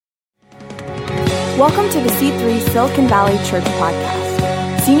Welcome to the C3 Silicon Valley Church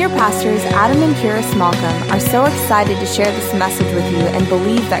podcast. Senior pastors Adam and Kira Smallcombe are so excited to share this message with you and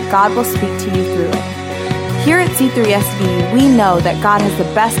believe that God will speak to you through it. Here at C3SV, we know that God has the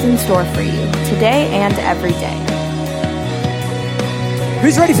best in store for you today and every day.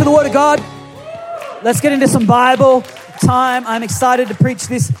 Who's ready for the Word of God? Let's get into some Bible time. I'm excited to preach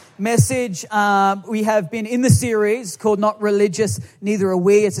this message. We have been in the series called Not Religious, Neither Are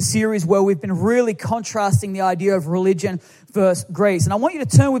We. It's a series where we've been really contrasting the idea of religion versus grace. And I want you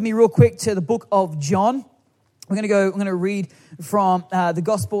to turn with me real quick to the book of John. I'm going to read from the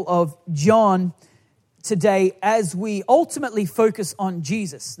Gospel of John today as we ultimately focus on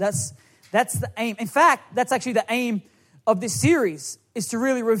Jesus. That's the aim. In fact, that's actually the aim of this series, is to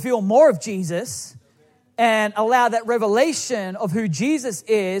really reveal more of Jesus and allow that revelation of who Jesus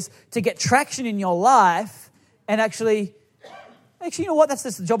is to get traction in your life. And actually, you know what? That's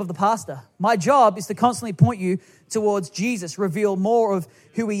just the job of the pastor. My job is to constantly point you towards Jesus, reveal more of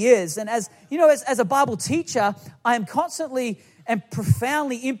who he is. And as you know, as a Bible teacher, I am constantly and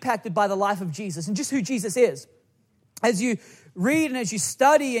profoundly impacted by the life of Jesus and just who Jesus is. As you read and as you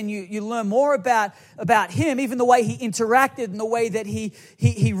study and you learn more about him, even the way he interacted and the way that he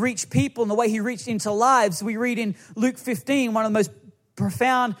reached people and the way he reached into lives. We read in Luke 15, one of the most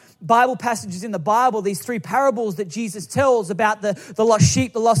profound Bible passages in the Bible, these three parables that Jesus tells about the lost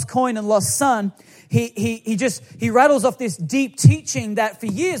sheep, the lost coin, and lost son. He rattles off this deep teaching that for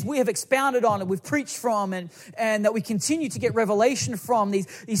years we have expounded on and we've preached from and that we continue to get revelation from,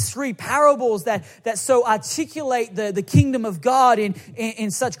 these three parables that so articulate the kingdom of God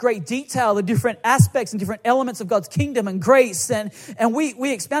in such great detail, the different aspects and different elements of God's kingdom and grace. And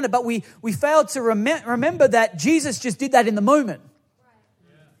we expounded, but we failed to remember that Jesus just did that in the moment.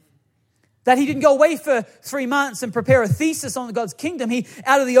 That he didn't go away for 3 months and prepare a thesis on God's kingdom. He,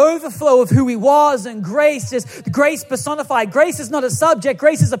 out of the overflow of who he was and grace personified. Grace is not a subject.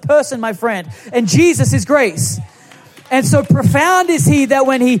 Grace is a person, my friend. And Jesus is grace. And so profound is he that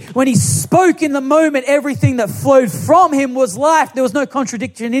when he spoke in the moment, everything that flowed from him was life. There was no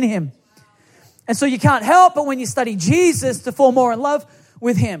contradiction in him. And so you can't help but when you study Jesus to fall more in love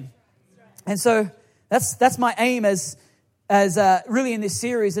with him. And so that's my aim as really in this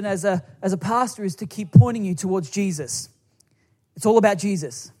series and as a pastor, is to keep pointing you towards Jesus. It's all about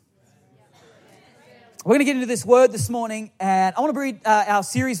Jesus. We're going to get into this word this morning, and I want to read our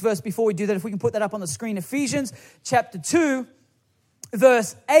series verse before we do that. If we can put that up on the screen. Ephesians chapter 2,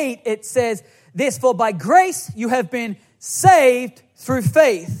 verse 8, it says this: "For by grace you have been saved through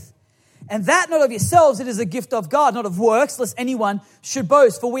faith. And that not of yourselves, it is a gift of God, not of works, lest anyone should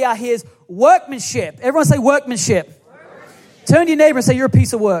boast. For we are his workmanship." Everyone say workmanship. Turn to your neighbor and say, "You're a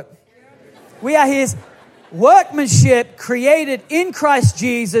piece of work." We are his workmanship, created in Christ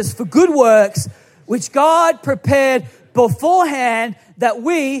Jesus for good works, which God prepared beforehand that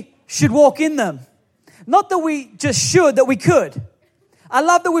we should walk in them. Not that we just should, that we could. I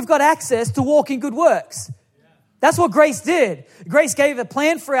love that we've got access to walk in good works. That's what grace did. Grace gave a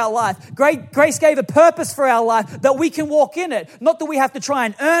plan for our life. Grace gave a purpose for our life that we can walk in it. Not that we have to try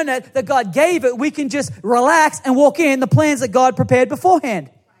and earn it, that God gave it. We can just relax and walk in the plans that God prepared beforehand.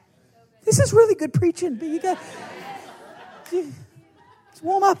 This is really good preaching. But you go, let's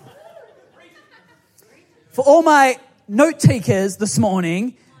warm up. For all my note takers this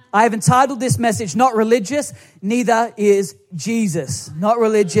morning, I have entitled this message, "Not Religious, Neither is Jesus." Not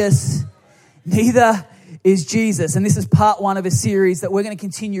religious, neither is Jesus. And this is part one of a series that we're going to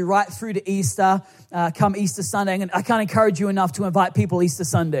continue right through to Easter, come Easter Sunday. And I can't encourage you enough to invite people Easter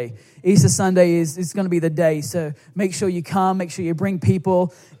Sunday. Easter Sunday is going to be the day. So make sure you come, make sure you bring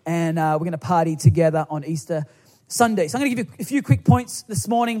people, and we're going to party together on Easter Sunday. So I'm going to give you a few quick points this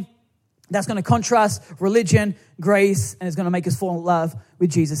morning that's going to contrast religion, grace, and it's going to make us fall in love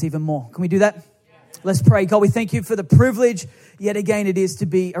with Jesus even more. Can we do that? Let's pray. God, we thank you for the privilege yet again it is to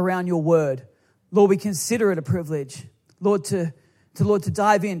be around your word. Lord, we consider it a privilege, Lord, to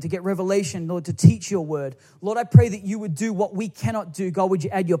dive in, to get revelation, Lord, to teach your word. Lord, I pray that you would do what we cannot do. God, would you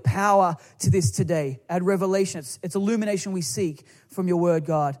add your power to this today? Add revelation. It's illumination we seek from your word,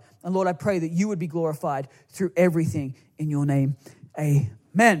 God. And Lord, I pray that you would be glorified through everything in your name.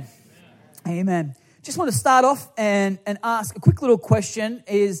 Amen. Amen. Just want to start off and ask a quick little question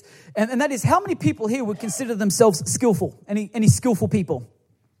and that is, how many people here would consider themselves skillful? Any skillful people?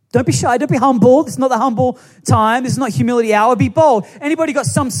 Don't be shy. Don't be humble. This is not the humble time. This is not humility hour. Be bold. Anybody got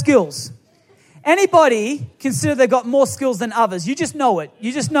some skills? Anybody consider they've got more skills than others? You just know it.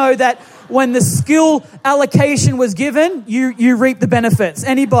 You just know that when the skill allocation was given, you reap the benefits.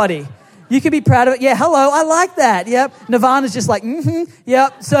 Anybody? You can be proud of it. Yeah, hello. I like that. Yep. Nirvana's just like,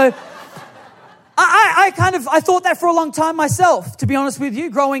 yep. So I thought that for a long time myself, to be honest with you.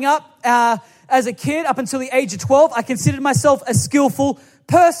 Growing up as a kid, up until the age of 12, I considered myself a skillful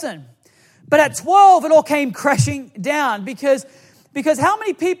person. But at 12, it all came crashing down because how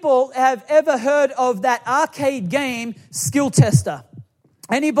many people have ever heard of that arcade game, Skill Tester?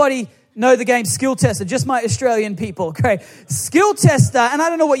 Anybody know the game Skill Tester? Just my Australian people. Okay. Skill Tester, and I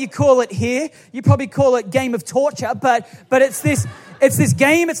don't know what you call it here. You probably call it Game of Torture, but it's this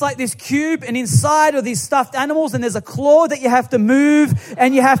game. It's like this cube, and inside are these stuffed animals, and there's a claw that you have to move,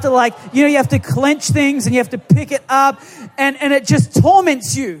 and you have to you have to clench things, and you have to pick it up, and it just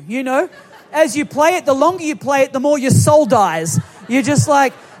torments you, As you play it, the longer you play it, the more your soul dies. You're just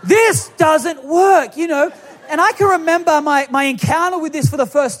like, this doesn't work, And I can remember my encounter with this for the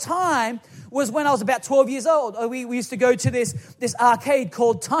first time was when I was about 12 years old. We used to go to this arcade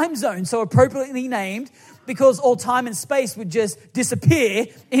called Time Zone, so appropriately named because all time and space would just disappear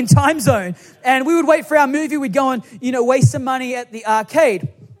in Time Zone. And we would wait for our movie. We'd go and, waste some money at the arcade.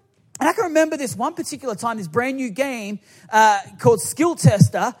 And I can remember this one particular time, this brand new game called Skill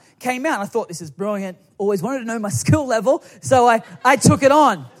Tester came out. I thought, this is brilliant. Always wanted to know my skill level. So I took it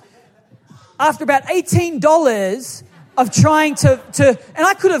on. After about $18 of trying to, and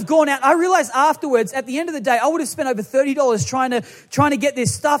I could have gone out. I realized afterwards, at the end of the day, I would have spent over $30 trying to get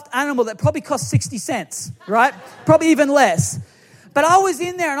this stuffed animal that probably cost 60 cents, right? Probably even less. But I was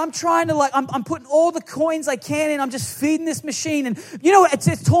in there and I'm trying to I'm putting all the coins I can in. I'm just feeding this machine. And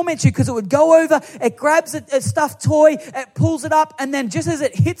it torments you because it would go over, it grabs a stuffed toy, it pulls it up. And then just as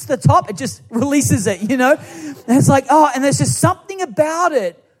it hits the top, it just releases it, And it's like, and there's just something about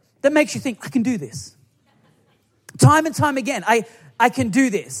it that makes you think, I can do this. Time and time again, I can do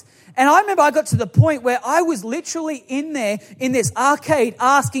this. And I remember I got to the point where I was literally in there in this arcade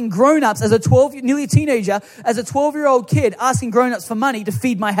asking grown-ups as nearly a teenager, as a 12-year-old kid, asking grown-ups for money to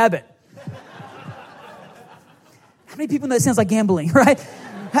feed my habit. How many people know that sounds like gambling, right?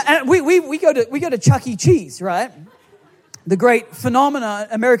 And we go to Chuck E. Cheese, right? The great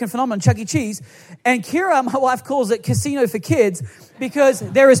American phenomenon, Chuck E. Cheese. And Kira, my wife, calls it casino for kids because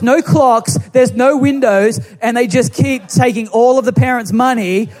there is no clocks, there's no windows, and they just keep taking all of the parents'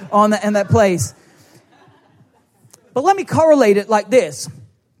 money in that place. But let me correlate it like this.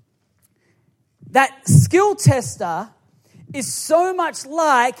 That skill tester is so much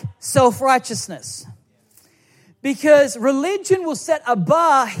like self-righteousness. Because religion will set a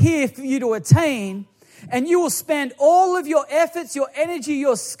bar here for you to attain, and you will spend all of your efforts, your energy,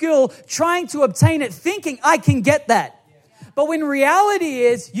 your skill trying to obtain it, thinking, I can get that. But when reality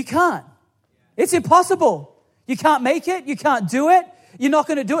is, you can't. It's impossible. You can't make it. You can't do it. You're not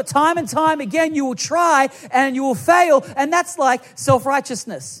going to do it. Time and time again, you will try and you will fail. And that's like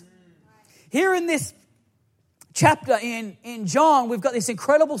self-righteousness. Here in this chapter in John, we've got this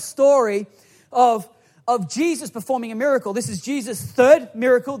incredible story of Jesus performing a miracle. This is Jesus' third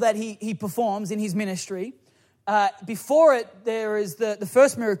miracle that he performs in his ministry. Before it, there is the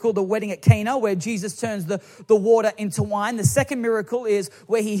first miracle, the wedding at Cana, where Jesus turns the water into wine. The second miracle is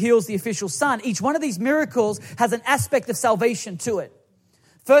where he heals the official's son. Each one of these miracles has an aspect of salvation to it.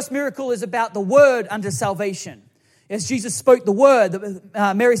 First miracle is about the word unto salvation. As Jesus spoke the word,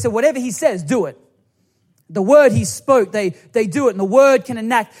 Mary said, whatever he says, do it. The word he spoke, they do it, and the word can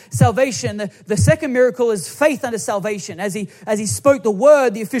enact salvation. The second miracle is faith unto salvation. As he spoke the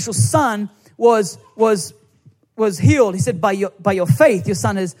word, the official son was healed. He said, by your faith, your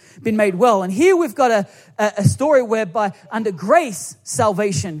son has been made well. And here we've got a story whereby under grace,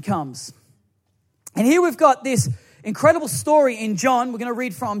 salvation comes. And here we've got this incredible story in John. We're going to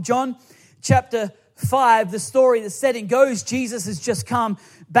read from John chapter 5. The story, the setting goes, Jesus has just come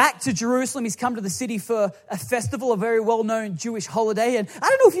back to Jerusalem. He's come to the city for a festival, a very well-known Jewish holiday. And I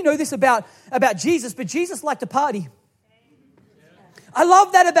don't know if you know this about Jesus, but Jesus liked to party. I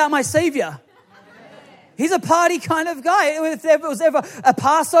love that about my Savior. He's a party kind of guy. If there was ever a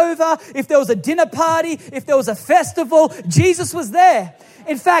Passover, if there was a dinner party, if there was a festival, Jesus was there.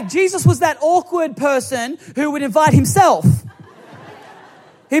 In fact, Jesus was that awkward person who would invite himself.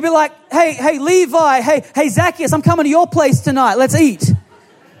 He'd be like, hey, Levi, hey, Zacchaeus, I'm coming to your place tonight. Let's eat.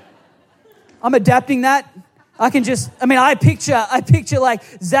 I'm adapting that. I picture like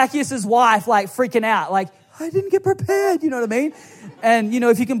Zacchaeus' wife like freaking out. Like, I didn't get prepared. You know what I mean? And,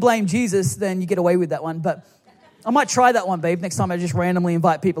 if you can blame Jesus, then you get away with that one. But I might try that one, babe. Next time I just randomly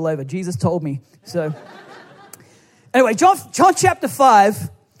invite people over. Jesus told me. So anyway, John chapter 5,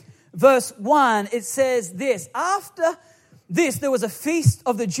 verse 1, it says this. After this, there was a feast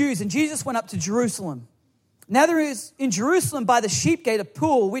of the Jews, and Jesus went up to Jerusalem. Now there is in Jerusalem by the sheep gate a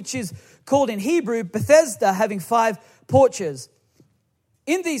pool, which is called in Hebrew Bethesda, having 5 porches.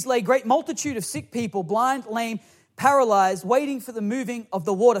 In these lay great multitude of sick people, blind, lame, paralyzed, waiting for the moving of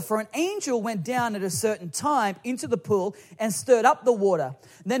the water. For an angel went down at a certain time into the pool and stirred up the water.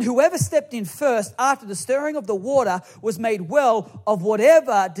 Then whoever stepped in first after the stirring of the water was made well of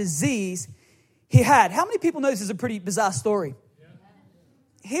whatever disease he had. How many people know this is a pretty bizarre story?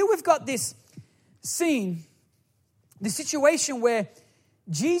 Here we've got this scene, the situation where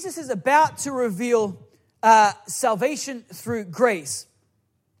Jesus is about to reveal salvation through grace.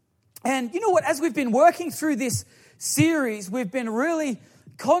 And you know what? As we've been working through this series, we've been really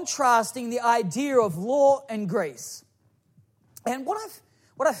contrasting the idea of law and grace. And what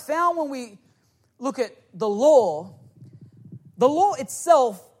I've found when we look at the law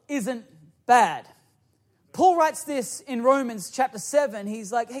itself isn't bad. Paul writes this in Romans chapter 7.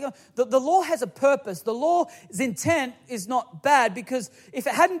 He's like, hey, the law has a purpose. The law's intent is not bad, because if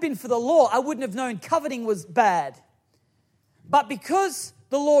it hadn't been for the law, I wouldn't have known coveting was bad. But because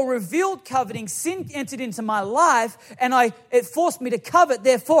the law revealed coveting, sin entered into my life, and it forced me to covet.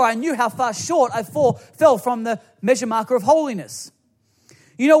 Therefore, I knew how far short I fell from the measure marker of holiness.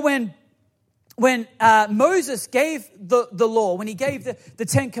 You know, when Moses gave the law, when he gave the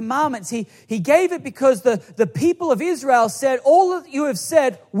Ten Commandments, he gave it because the people of Israel said, all that you have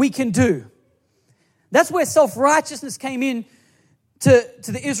said, we can do. That's where self-righteousness came in to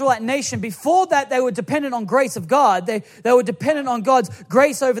the Israelite nation. Before that, they were dependent on grace of God. They were dependent on God's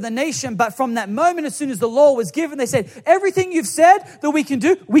grace over the nation. But from that moment, as soon as the law was given, they said, everything you've said that we can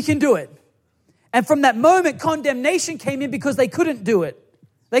do it. And from that moment, condemnation came in because they couldn't do it.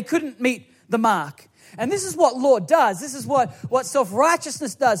 They couldn't meet the mark. And this is what law does. This is what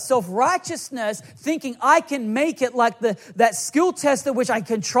self-righteousness does. Self-righteousness, thinking I can make it like that skill tester, which I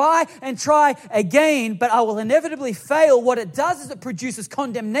can try and try again, but I will inevitably fail. What it does is it produces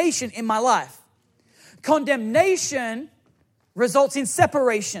condemnation in my life. Condemnation results in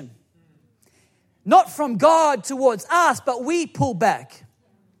separation. Not from God towards us, but we pull back.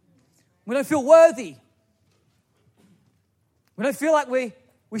 We don't feel worthy. We don't feel like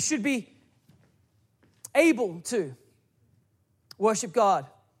we should be able to worship God.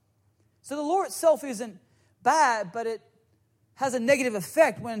 So the law itself isn't bad, but it has a negative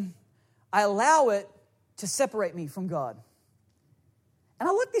effect when I allow it to separate me from God. And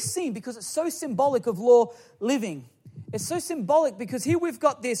I like this scene because it's so symbolic of law living. It's so symbolic because here we've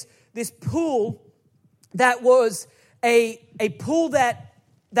got this pool that was a pool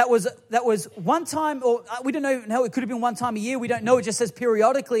that was one time, or we don't know, it could have been one time a year. We don't know. It just says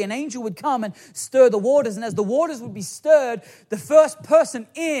periodically an angel would come and stir the waters. And as the waters would be stirred, the first person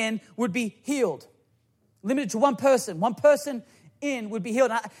in would be healed. Limited to one person. One person in would be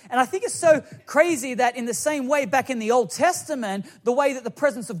healed. And I think it's so crazy that in the same way back in the Old Testament, the way that the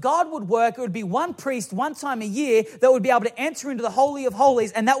presence of God would work, it would be one priest one time a year that would be able to enter into the Holy of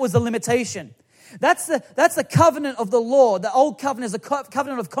Holies. And that was the limitation. That's the covenant of the law. The old covenant is a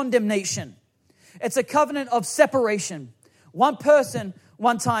covenant of condemnation. It's a covenant of separation. One person,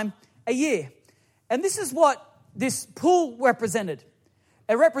 one time a year. And this is what this pool represented.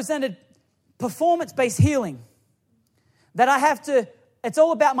 It represented performance-based healing. That it's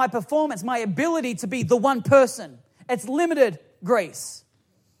all about my performance, my ability to be the one person. It's limited grace.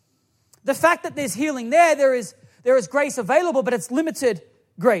 The fact that there's healing there is grace available, but it's limited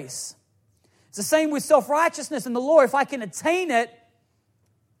grace. It's the same with self-righteousness and the law. If I can attain it,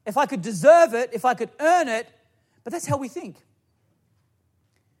 if I could deserve it, if I could earn it, but that's how we think.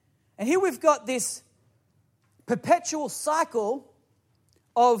 And here we've got this perpetual cycle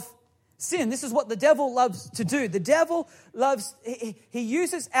of sin. This is what the devil loves to do. The devil he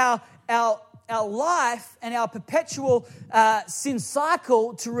uses our life and our perpetual sin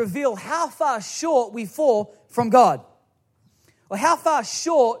cycle to reveal how far short we fall from God. Or how far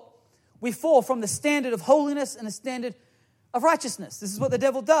short we fall from the standard of holiness and the standard of righteousness. This is what the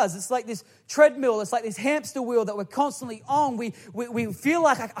devil does. It's like this treadmill. It's like this hamster wheel that we're constantly on. We feel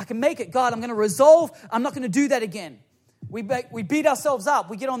like I can make it. God, I'm going to resolve. I'm not going to do that again. We beat ourselves up.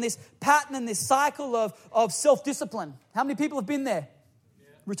 We get on this pattern and this cycle of self-discipline. How many people have been there? Yeah.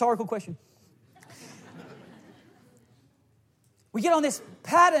 Rhetorical question. We get on this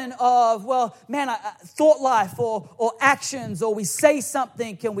pattern of, thought life or actions, or we say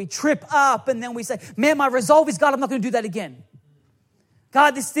something and we trip up and then we say, man, my resolve is, God, I'm not going to do that again.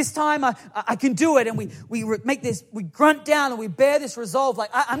 God, this time I can do it. And we make this, we grunt down and we bear this resolve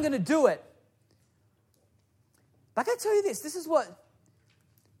like, I'm going to do it. But I got to tell you this is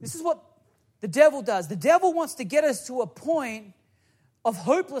what the devil does. The devil wants to get us to a point of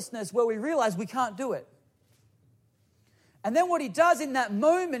hopelessness where we realize we can't do it. And then what he does in that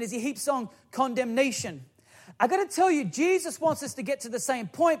moment is he heaps on condemnation. I got to tell you, Jesus wants us to get to the same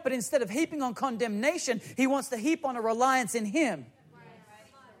point, but instead of heaping on condemnation, he wants to heap on a reliance in him.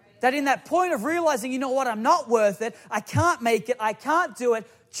 That in that point of realizing, you know what, I'm not worth it, I can't make it, I can't do it,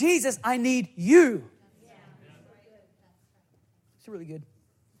 Jesus, I need you. It's really good.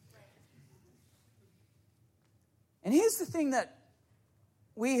 And here's the thing that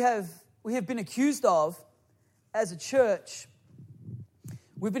we have been accused of as a church.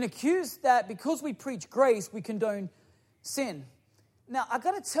 We've been accused that because we preach grace, we condone sin. Now, I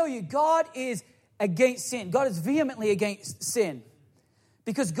got to tell you, God is against sin. God is vehemently against sin.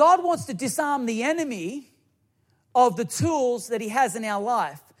 Because God wants to disarm the enemy of the tools that he has in our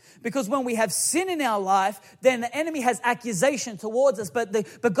life. Because when we have sin in our life, then the enemy has accusation towards us.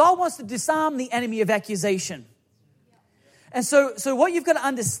 But God wants to disarm the enemy of accusation. And so what you've got to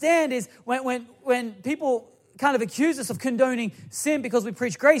understand is when people kind of accuse us of condoning sin because we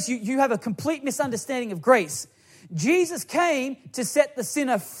preach grace, you have a complete misunderstanding of grace. Jesus came to set the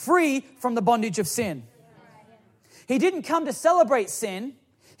sinner free from the bondage of sin. He didn't come to celebrate sin.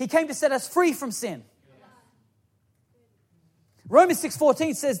 He came to set us free from sin. Romans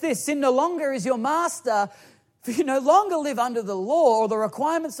 6:14 says this, sin no longer is your master, for you no longer live under the law or the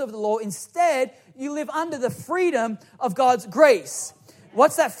requirements of the law. Instead, you live under the freedom of God's grace.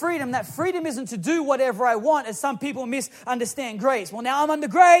 What's that freedom? That freedom isn't to do whatever I want, as some people misunderstand grace. Well, now I'm under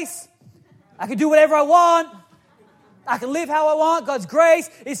grace. I can do whatever I want. I can live how I want. God's grace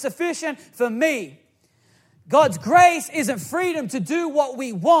is sufficient for me. God's grace isn't freedom to do what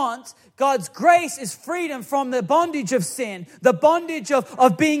we want. God's grace is freedom from the bondage of sin, the bondage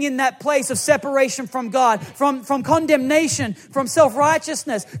of being in that place of separation from God, from condemnation, from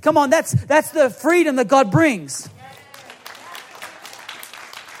self-righteousness. Come on, that's the freedom that God brings.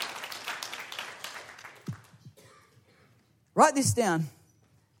 Write this down.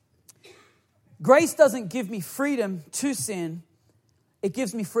 Grace doesn't give me freedom to sin. It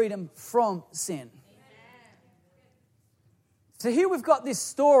gives me freedom from sin. So here we've got this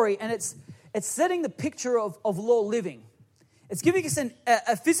story, and it's setting the picture of law living. It's giving us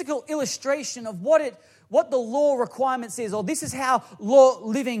a physical illustration of what the law requirements is, or this is how law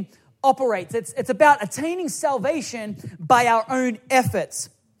living operates. It's about attaining salvation by our own efforts.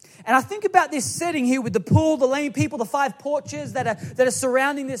 And I think about this setting here with the pool, the lame people, the 5 porches that are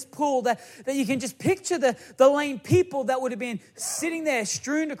surrounding this pool, that you can just picture the lame people that would have been sitting there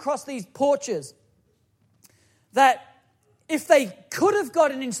strewn across these porches. That if they could have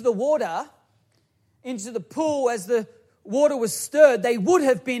gotten into the water, into the pool as the water was stirred, they would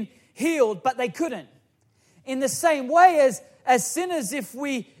have been healed, but they couldn't. In the same way as sinners, if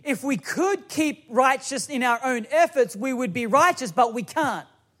we could keep righteous in our own efforts, we would be righteous, but we can't.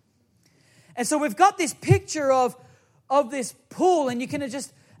 And so we've got this picture of this pool, and you can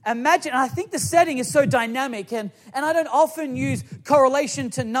just imagine, and I think the setting is so dynamic, and I don't often use correlation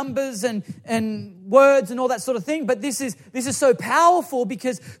to numbers and words and all that sort of thing, but this is so powerful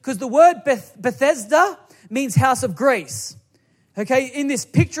because the word Bethesda means house of grace. Okay, in this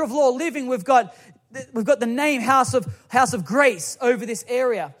picture of law living, we've got the name house of grace over this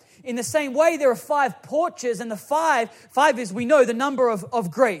area. In the same way, there are 5 porches, and the five is, we know, the number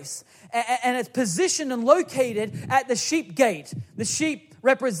of grace. And it's positioned and located at the sheep gate. The sheep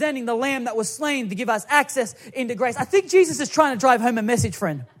representing the lamb that was slain to give us access into grace. I think Jesus is trying to drive home a message,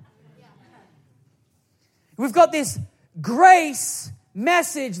 friend. We've got this grace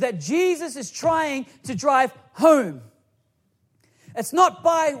message that Jesus is trying to drive home. It's not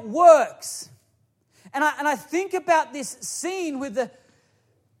by works. And I think about this scene with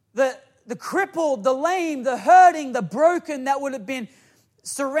the crippled, the lame, the hurting, the broken that would have been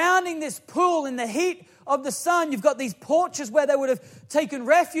surrounding this pool in the heat of the sun. You've got these porches where they would have taken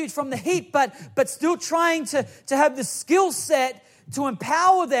refuge from the heat, but still trying to have the skill set to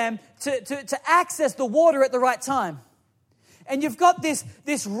empower them to access the water at the right time. And you've got this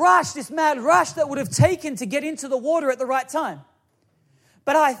rush, this mad rush that would have taken to get into the water at the right time.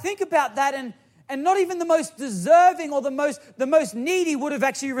 But I think about that, and not even the most deserving or the most needy would have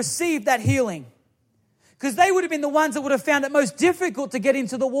actually received that healing. Because they would have been the ones that would have found it most difficult to get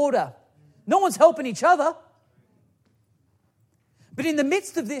into the water. No one's helping each other. But in the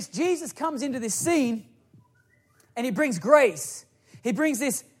midst of this, Jesus comes into this scene and he brings grace. He brings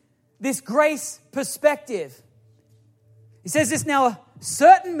this grace perspective. He says this, now a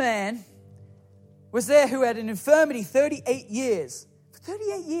certain man was there who had an infirmity 38 years. For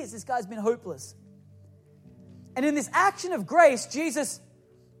 38 years, this guy's been hopeless. And in this action of grace, Jesus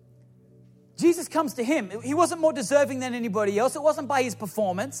comes to him. He wasn't more deserving than anybody else. It wasn't by his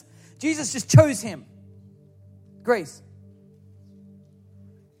performance. Jesus just chose him. Grace.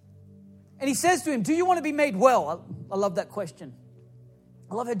 And he says to him, do you want to be made well? I love that question.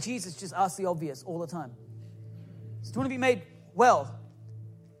 I love how Jesus just asks the obvious all the time. Do you want to be made well?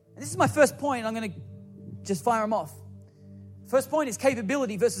 And this is my first point. I'm going to just fire them off. First point is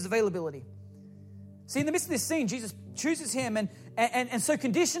capability versus availability. See, in the midst of this scene, Jesus chooses him, and so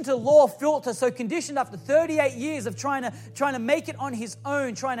conditioned to law filter, so conditioned after 38 years of trying to make it on his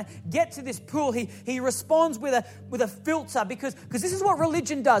own, trying to get to this pool, he responds with a filter, because this is what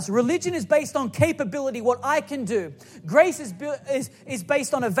religion does. Religion is based on capability, what I can do. Grace is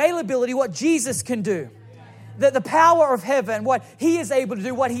based on availability, what Jesus can do. The power of heaven, what he is able to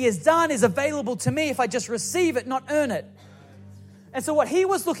do, what he has done is available to me if I just receive it, not earn it. And so what he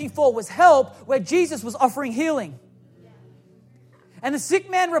was looking for was help, where Jesus was offering healing. And the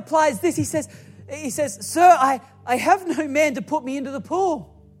sick man replies this. He says, Sir, I have no man to put me into the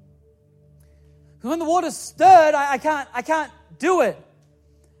pool. When the water's stirred, I can't do it.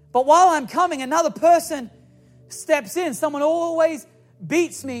 But while I'm coming, another person steps in. Someone always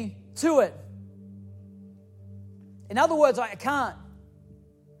beats me to it. In other words, I can't.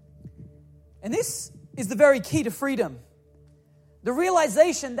 And this is the very key to freedom. The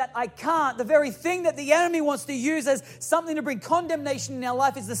realization that I can't, the very thing that the enemy wants to use as something to bring condemnation in our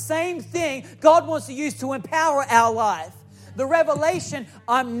life, is the same thing God wants to use to empower our life. The revelation,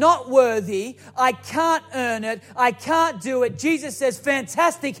 I'm not worthy, I can't earn it, I can't do it. Jesus says,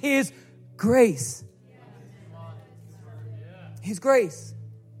 fantastic, here's grace. His grace.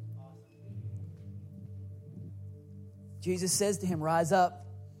 Jesus says to him, rise up,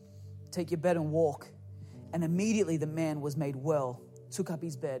 take your bed and walk. And immediately the man was made well, took up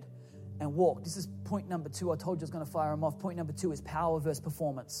his bed and walked. This is point number 2. I told you I was going to fire him off. Point number 2 is power versus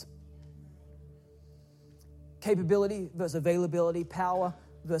performance. Capability versus availability, power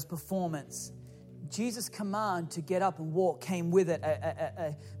versus performance. Jesus' command to get up and walk came with it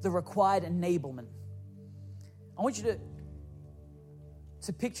the required enablement. I want you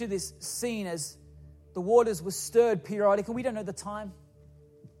to picture this scene as the waters were stirred periodically. We don't know the time.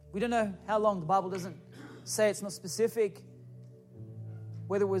 We don't know how long. The Bible doesn't say, it's not specific,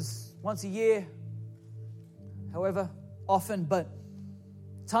 whether it was once a year, however often, but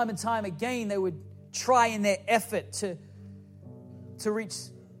time and time again they would try in their effort to reach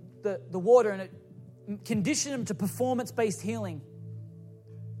the water, and it conditioned them to performance-based healing.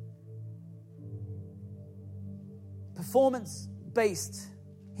 Performance-based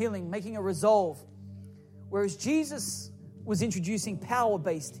healing, making a resolve, whereas Jesus was introducing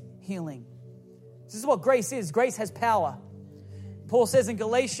power-based healing. This is what grace is. Grace has power. Paul says in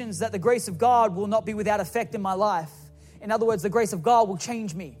Galatians that the grace of God will not be without effect in my life. In other words, the grace of God will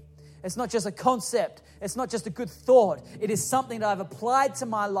change me. It's not just a concept. It's not just a good thought. It is something that I've applied to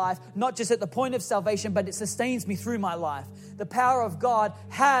my life, not just at the point of salvation, but it sustains me through my life. The power of God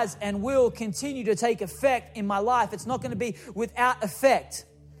has and will continue to take effect in my life. It's not going to be without effect.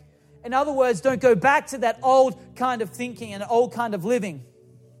 In other words, don't go back to that old kind of thinking and old kind of living.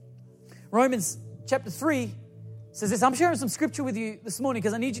 Romans chapter 3 says this. I'm sharing some scripture with you this morning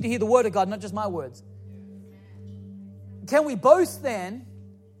because I need you to hear the word of God, not just my words. Can we boast then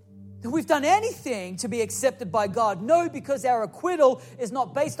that we've done anything to be accepted by God? No, because our acquittal is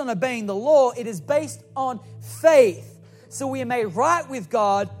not based on obeying the law. It is based on faith. So we are made right with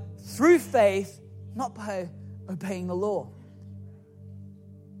God through faith, not by obeying the law.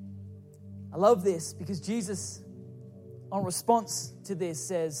 I love this because Jesus, on response to this,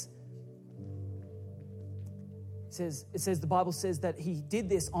 the Bible says that he did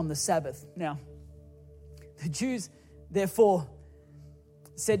this on the Sabbath. Now, the Jews, therefore,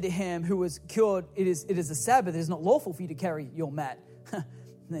 said to him who was cured, it is a Sabbath. It is not lawful for you to carry your mat.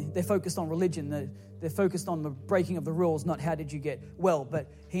 They're focused on religion. They're focused on the breaking of the rules, not how did you get well. But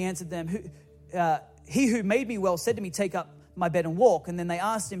he answered them, he who made me well said to me, take up my bed and walk. And then they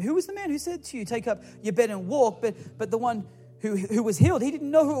asked him, who was the man who said to you, take up your bed and walk? But the one who was healed, he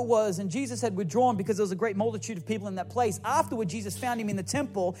didn't know who it was. And Jesus had withdrawn because there was a great multitude of people in that place. Afterward, Jesus found him in the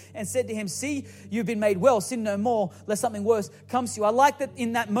temple and said to him, see, you've been made well. Sin no more, lest something worse comes to you. I like that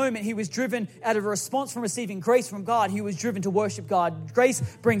in that moment, he was driven out of a response from receiving grace from God. He was driven to worship God. Grace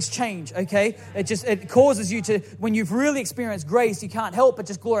brings change, okay? It causes you to, when you've really experienced grace, you can't help but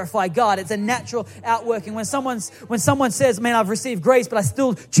just glorify God. It's a natural outworking. When someone says, man, I've received grace, but I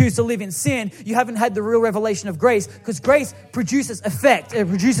still choose to live in sin, you haven't had the real revelation of grace, because grace produces effect. It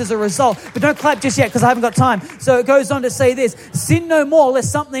produces a result. But don't clap just yet because I haven't got time. So it goes on to say this: sin no more,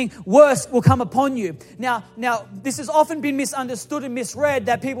 lest something worse will come upon you. Now, this has often been misunderstood and misread,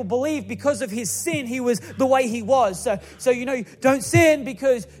 that people believe because of his sin, he was the way he was. So don't sin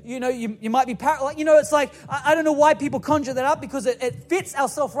because, you might be paralyzed. It's like, I don't know why people conjure that up, because it fits our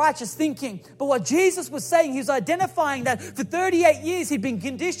self-righteous thinking. But what Jesus was saying, he was identifying that for 38 years, he'd been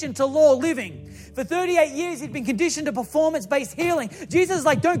conditioned to law living. For 38 years, he'd been conditioned to performance-based healing. Jesus is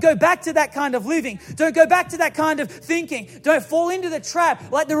like, don't go back to that kind of living. Don't go back to that kind of thinking. Don't fall into the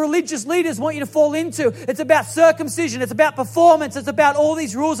trap like the religious leaders want you to fall into. It's about circumcision. It's about performance. It's about all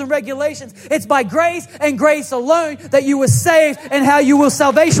these rules and regulations. It's by grace and grace alone that you were saved, and how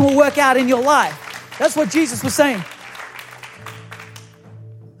salvation will work out in your life. That's what Jesus was saying.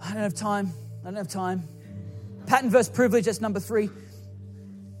 I don't have time. Pattern versus privilege, that's number 3.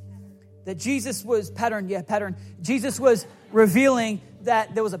 That Jesus was pattern. Jesus was revealing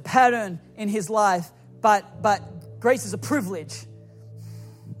that there was a pattern in his life, but grace is a privilege.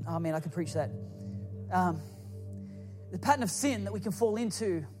 Oh man, I could preach that. The pattern of sin that we can fall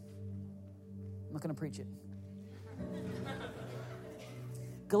into. I'm not going to preach it.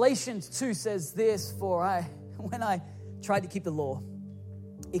 Galatians 2 says this: when I tried to keep the law,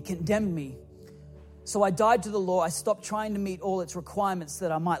 it condemned me. So I died to the law. I stopped trying to meet all its requirements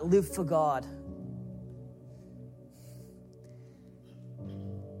that I might live for God.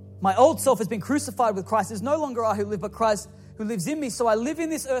 My old self has been crucified with Christ. It's no longer I who live, but Christ who lives in me. So I live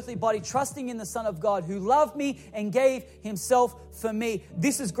in this earthly body, trusting in the Son of God who loved me and gave himself for me.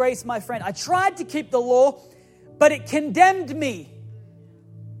 This is grace, my friend. I tried to keep the law, but it condemned me.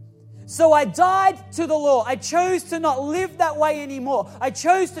 So I died to the law. I chose to not live that way anymore. I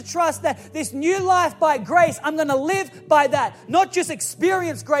chose to trust that this new life by grace, I'm going to live by that. Not just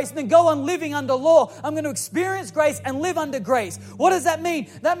experience grace and then go on living under law. I'm going to experience grace and live under grace. What does that mean?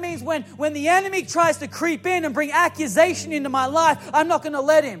 That means when the enemy tries to creep in and bring accusation into my life, I'm not going to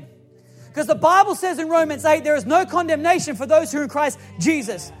let him. Because the Bible says in Romans 8, there is no condemnation for those who are in Christ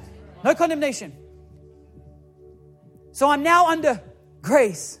Jesus. No condemnation. So I'm now under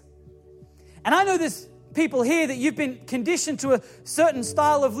grace. And I know there's people here that you've been conditioned to a certain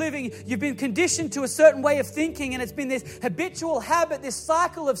style of living. You've been conditioned to a certain way of thinking, and it's been this habitual habit, this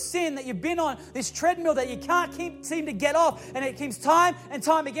cycle of sin that you've been on, this treadmill that you can't seem to get off. And it keeps time and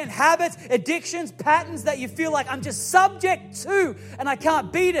time again, habits, addictions, patterns that you feel like I'm just subject to and I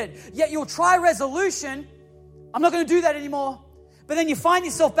can't beat it. Yet you'll try resolution. I'm not going to do that anymore. But then you find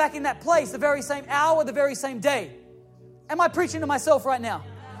yourself back in that place the very same hour, the very same day. Am I preaching to myself right now?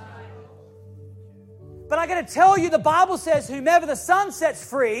 But I got to tell you, the Bible says, whomever the Son sets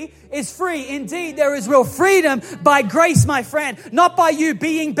free is free. Indeed, there is real freedom by grace, my friend. Not by you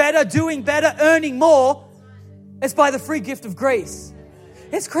being better, doing better, earning more. It's by the free gift of grace.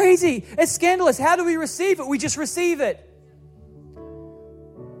 It's crazy. It's scandalous. How do we receive it? We just receive it.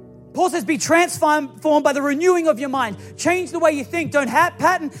 Paul says, be transformed by the renewing of your mind. Change the way you think. Don't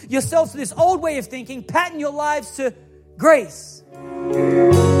pattern yourselves to this old way of thinking. Pattern your lives to grace.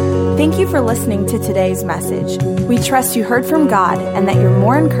 Thank you for listening to today's message. We trust you heard from God and that you're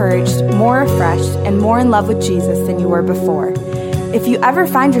more encouraged, more refreshed, and more in love with Jesus than you were before. If you ever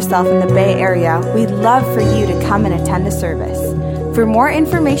find yourself in the Bay Area, we'd love for you to come and attend a service. For more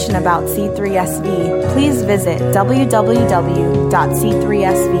information about C3SV, please visit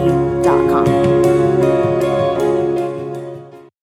www.c3sv.com.